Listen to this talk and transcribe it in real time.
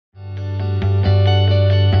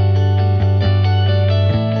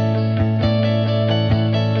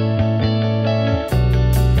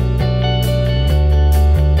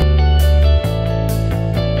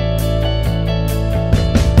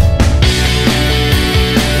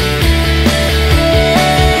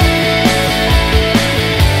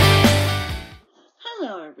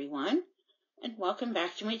welcome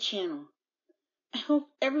back to my channel. I hope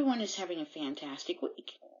everyone is having a fantastic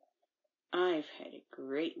week. I've had a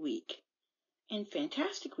great week and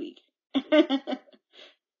fantastic week.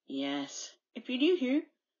 Yes, if you're new here,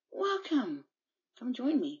 welcome. Come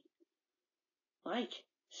join me. Like,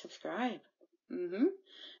 subscribe, and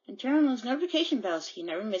turn on those notification bells so you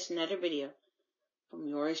never miss another video from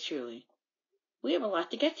yours truly. We have a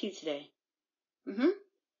lot to get to today.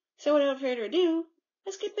 So without further ado,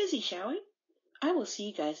 let's get busy, shall we? I will see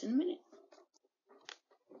you guys in a minute.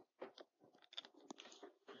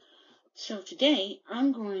 So today,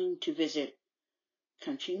 I'm going to visit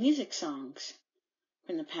country music songs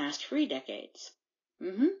from the past 3 decades.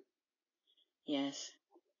 Yes,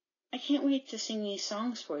 I can't wait to sing these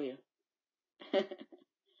songs for you.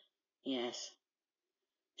 Yes,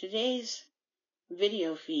 today's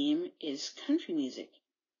video theme is country music.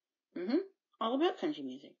 All about country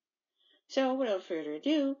music. So without further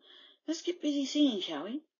ado, let's get busy singing, shall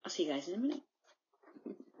we? I'll see you guys in a minute.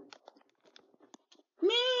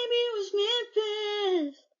 Maybe it was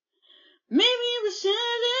Memphis. Maybe it was San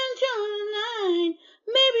Antonio.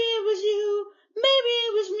 Maybe it was you. Maybe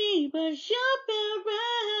it was me, but it sure felt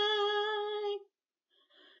right.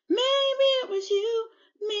 Maybe it was you.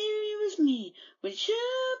 Maybe it was me, but it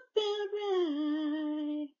sure felt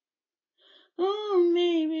right. Oh,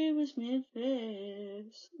 maybe it was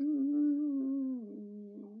Memphis.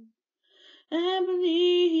 I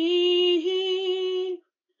believe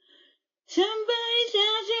somebody's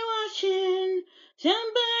out there watching.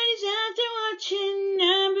 Somebody's out there watching.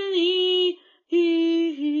 I believe.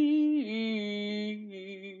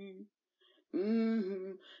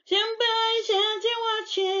 Somebody's out there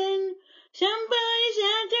watching. Somebody's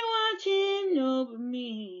out there watching over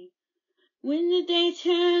me. When the day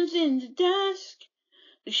turns into dusk,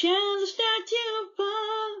 the shadows start to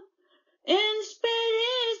fall, and the spread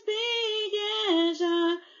is big as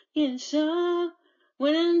I can saw.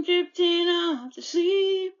 When I'm drifting off to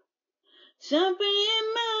sleep, something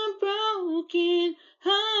in my broken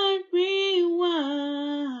heart rewinds.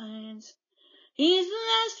 He's the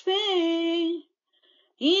last thing.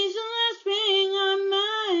 He's the last thing on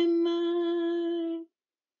my mind.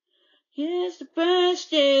 Yes, the first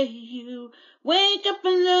day you wake up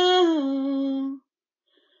alone,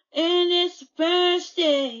 and it's the first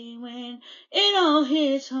day when it all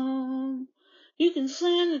hits home. You can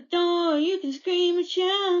slam the door, you can scream and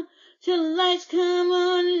shout till the lights come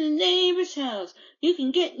on in the neighbor's house. You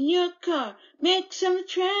can get in your car, make some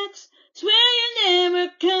tracks, swear you're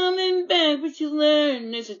never coming back, but you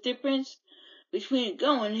learn there's a difference between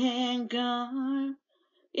going and gone.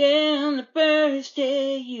 Yeah, on the first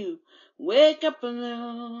day you wake up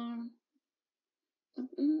alone.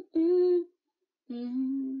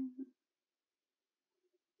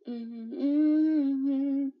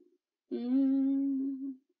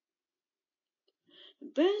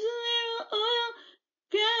 Burns a little oil,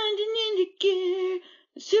 grinding into gear,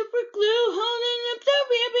 super glue holding up the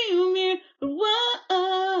rearview mirror. But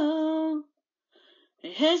whoa,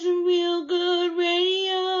 it has a real good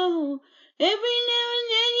radio. Every now and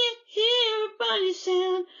then you hear a funny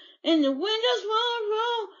sound, and the windows won't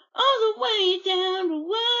roll all the way down. But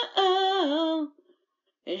whoa,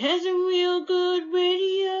 it has a real good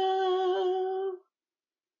radio.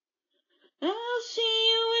 I'll see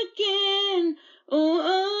you again.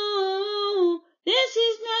 Oh, this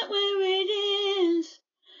is not where it is.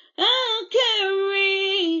 I'll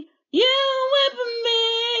carry you with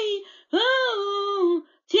me. Oh,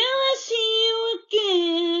 till I see you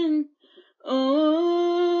again.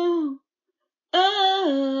 Oh,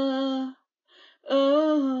 oh,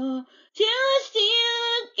 oh, till I see you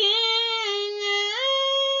again.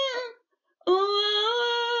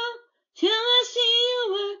 Oh, till I see you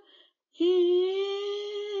again.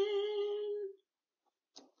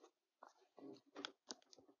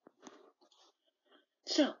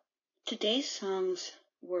 So, today's songs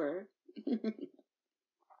were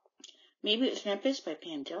Maybe It Was Memphis by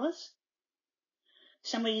Pantelis,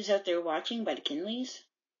 Somebody's Out There Watching by the Kinleys,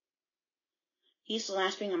 He's the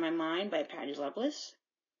Last Thing on My Mind by Patty Loveless,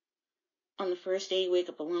 On the First Day You Wake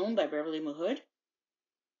Up Alone by Beverly Mahood,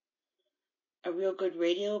 A Real Good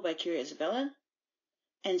Radio by Kira Isabella,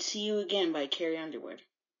 and See You Again by Carrie Underwood.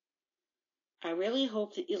 I really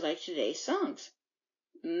hope that you like today's songs.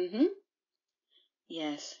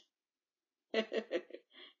 Yes. I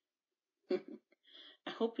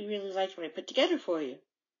hope you really liked what I put together for you.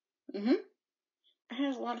 I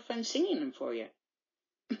had a lot of fun singing them for you.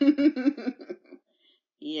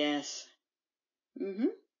 Yes.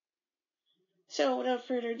 So, without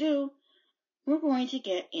further ado, we're going to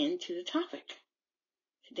get into the topic.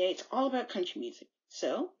 Today it's all about country music.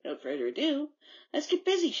 So, without further ado, let's get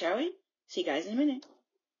busy, shall we? See you guys in a minute.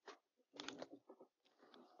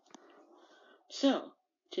 So,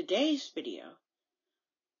 today's video,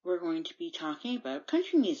 we're going to be talking about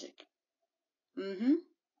country music.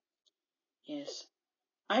 Yes.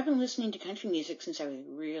 I've been listening to country music since I was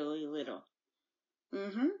really little.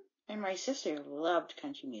 And my sister loved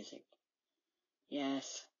country music.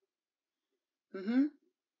 Yes.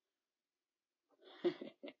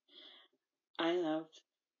 I loved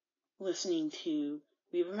listening to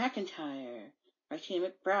Reba McEntire, Martina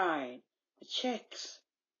McBride, The Chicks,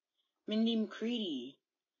 Mindy McCready,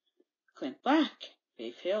 Clint Black,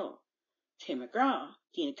 Faith Hill, Tim McGraw,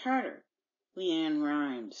 Dina Carter, Leanne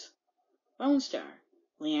Rimes, Lone Star,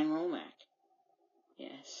 Leanne Womack.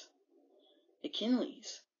 Yes. The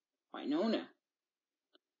Kinleys, Winona.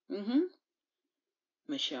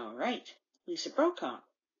 Michelle Wright, Lisa Brokaw.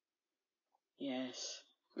 Yes.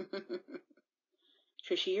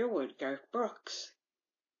 Trisha Yearwood, Garth Brooks.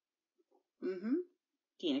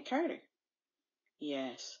 Dina Carter.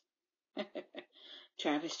 Yes.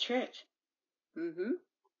 Travis Tritt. Let's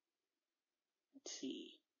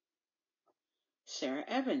see. Sarah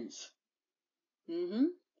Evans.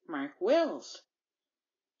 Mark Wills.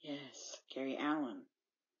 Yes. Gary Allen.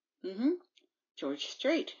 George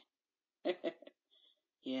Strait.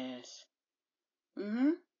 Yes.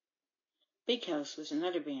 Big House was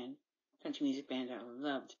another band, country music band I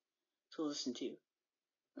loved to listen to.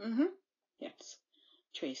 Yes.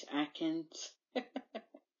 Trace Atkins.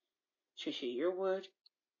 Trisha Yearwood.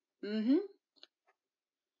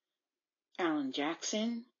 Alan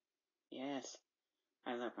Jackson. Yes.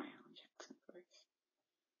 I love my Alan Jackson, of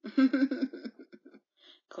course.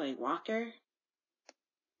 Clay Walker.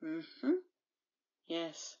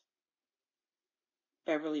 Yes.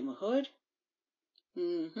 Beverly Mahood.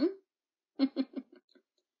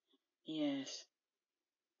 Yes.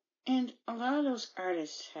 And a lot of those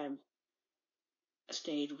artists have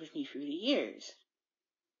stayed with me through the years.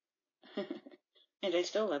 And I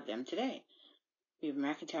still love them today. We have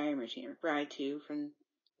McEntire, Martina McBride too, from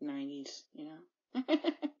the 90s, you know.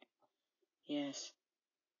 Yes.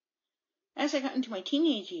 As I got into my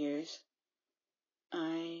teenage years,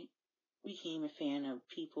 I became a fan of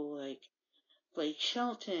people like Blake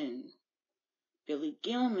Shelton, Billy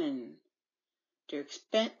Gilman, Dierks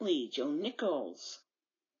Bentley, Joe Nichols.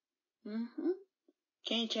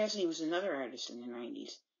 Kenny Chesney was another artist in the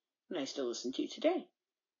 90s, and I still listen to today.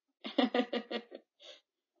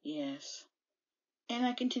 Yes. And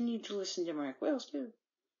I continued to listen to Mark Wills too,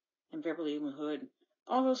 and Beverly Mahood,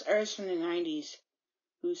 all those artists from the 90s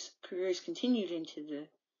whose careers continued into the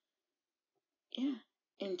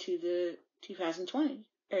 2020,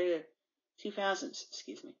 or the 2000s,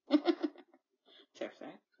 excuse me. Sorry for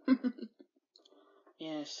that.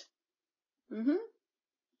 Yes.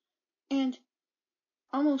 And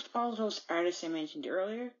almost all those artists I mentioned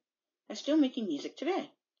earlier are still making music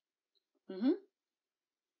today.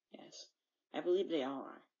 Yes. I believe they all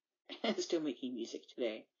are. Still making music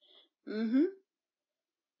today.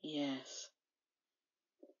 Yes.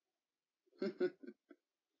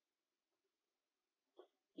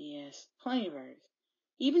 Yes. Plenty of artists.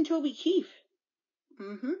 Even Toby Keith.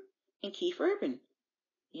 And Keith Urban.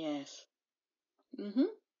 Yes.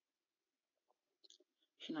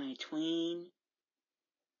 Shania Twain.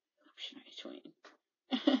 Shania Twain.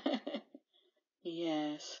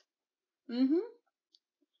 Yes.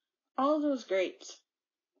 All those greats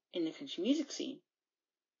in the country music scene.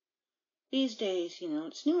 These days,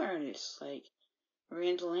 it's new artists like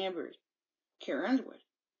Miranda Lambert, Carrie Underwood,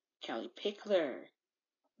 Kelly Pickler.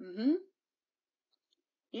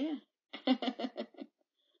 Yeah.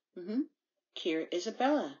 Kira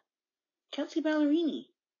Isabella, Kelsey Ballerini,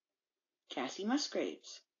 Cassie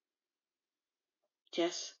Musgraves,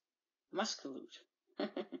 Jess Muscaloot,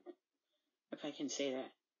 if I can say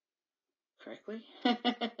that correctly.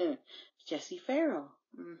 Jessie Farrell.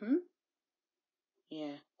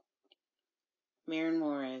 Yeah. Maren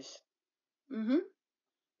Morez.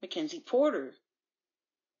 Mackenzie Porter.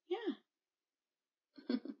 Yeah.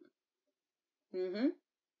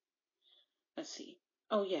 Let's see.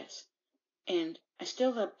 Oh, yes. And I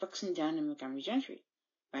still love Brooks and Dunn and Montgomery Gentry.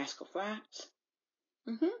 Rascal Flatts.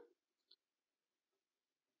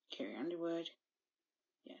 Carrie Underwood.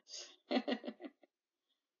 Yes.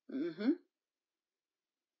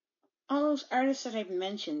 All those artists that I've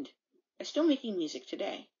mentioned are still making music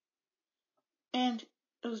today. And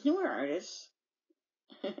those newer artists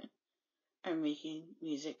are making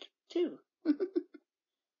music too.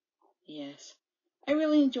 Yes. I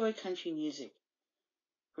really enjoy country music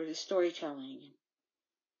for the storytelling.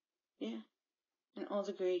 And all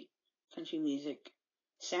the great country music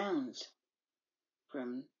sounds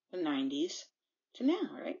from the 90s to now,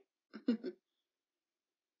 right?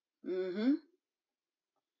 From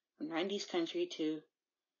 90s country to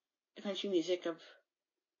the country music of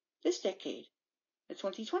this decade, the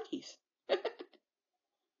 2020s.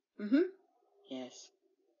 Yes.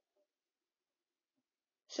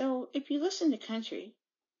 So if you listen to country,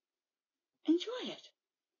 enjoy it.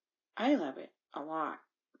 I love it a lot.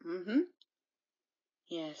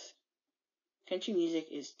 Yes. Country music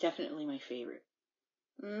is definitely my favorite.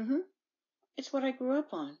 It's what I grew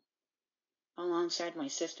up on, alongside my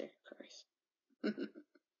sister, of course.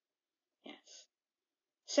 Yes.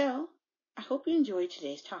 So, I hope you enjoyed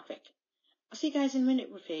today's topic. I'll see you guys in a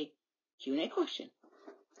minute with a Q&A question.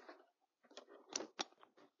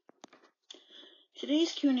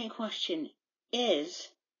 Today's Q&A question is,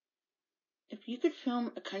 if you could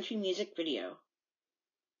film a country music video,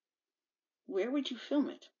 where would you film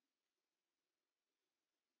it?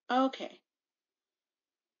 Okay.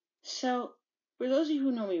 So, for those of you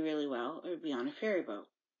who know me really well, it would be on a ferry boat.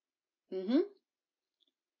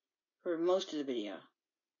 For most of the video.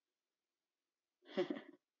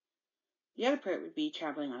 The other part would be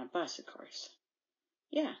traveling on a bus, of course.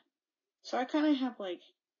 Yeah. So I kind of have like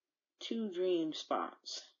 2 dream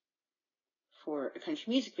spots for a country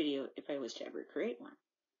music video if I was to ever create one.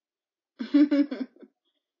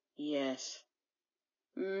 Yes.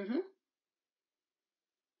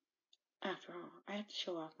 After all, I have to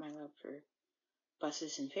show off my love for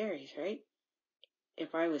buses and ferries, right?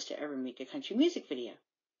 If I was to ever make a country music video.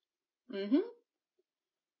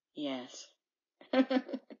 Yes.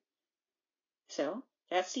 So,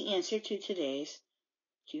 that's the answer to today's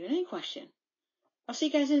Q&A question. I'll see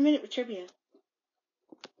you guys in a minute with trivia.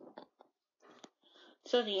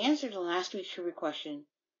 So the answer to last week's trivia question,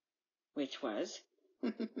 which was,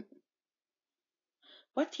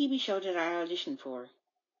 what TV show did I audition for?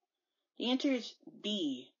 The answer is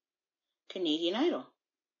B, Canadian Idol.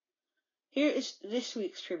 Here is this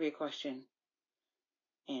week's trivia question,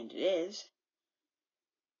 and it is,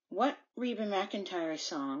 what Reba McEntire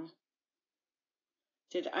song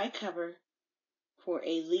did I cover for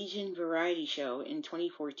a Legion variety show in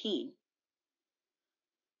 2014?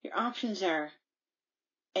 Your options are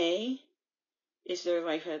A, Is There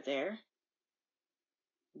Life Out There?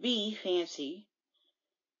 B, Fancy.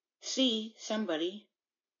 C, Somebody.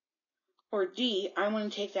 Or D, I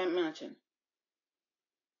Want to Take That Mountain.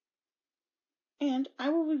 And I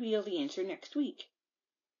will reveal the answer next week.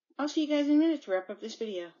 I'll see you guys in a minute to wrap up this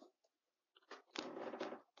video.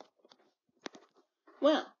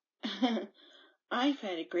 Well, I've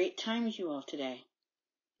had a great time with you all today.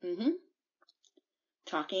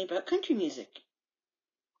 Talking about country music.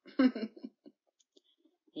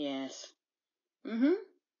 Yes. I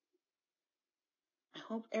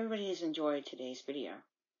hope everybody has enjoyed today's video.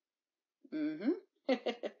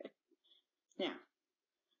 Now,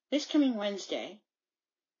 this coming Wednesday,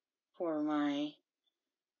 for my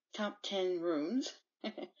top 10 rooms,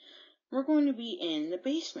 we're going to be in the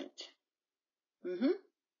basement.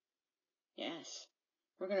 Yes.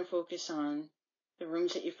 We're going to focus on the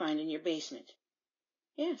rooms that you find in your basement.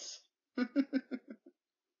 Yes.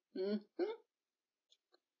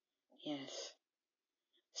 Yes.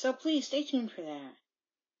 So please stay tuned for that.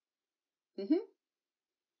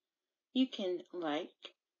 You can like,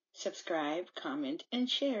 subscribe, comment, and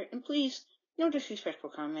share. And please, no disrespectful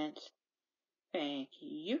comments. Thank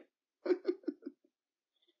you.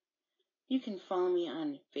 You can follow me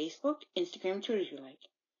on Facebook, Instagram, Twitter if you like.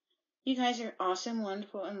 You guys are awesome,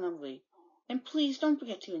 wonderful, and lovely. And please don't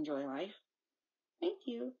forget to enjoy life. Thank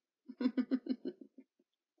you.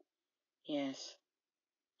 Yes.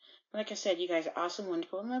 Like I said, you guys are awesome,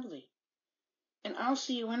 wonderful, and lovely. And I'll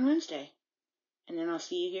see you on Wednesday. And then I'll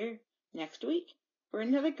see you here next week for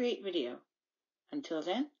another great video. Until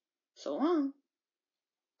then, so long.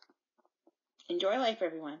 Enjoy life,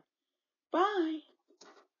 everyone. Bye.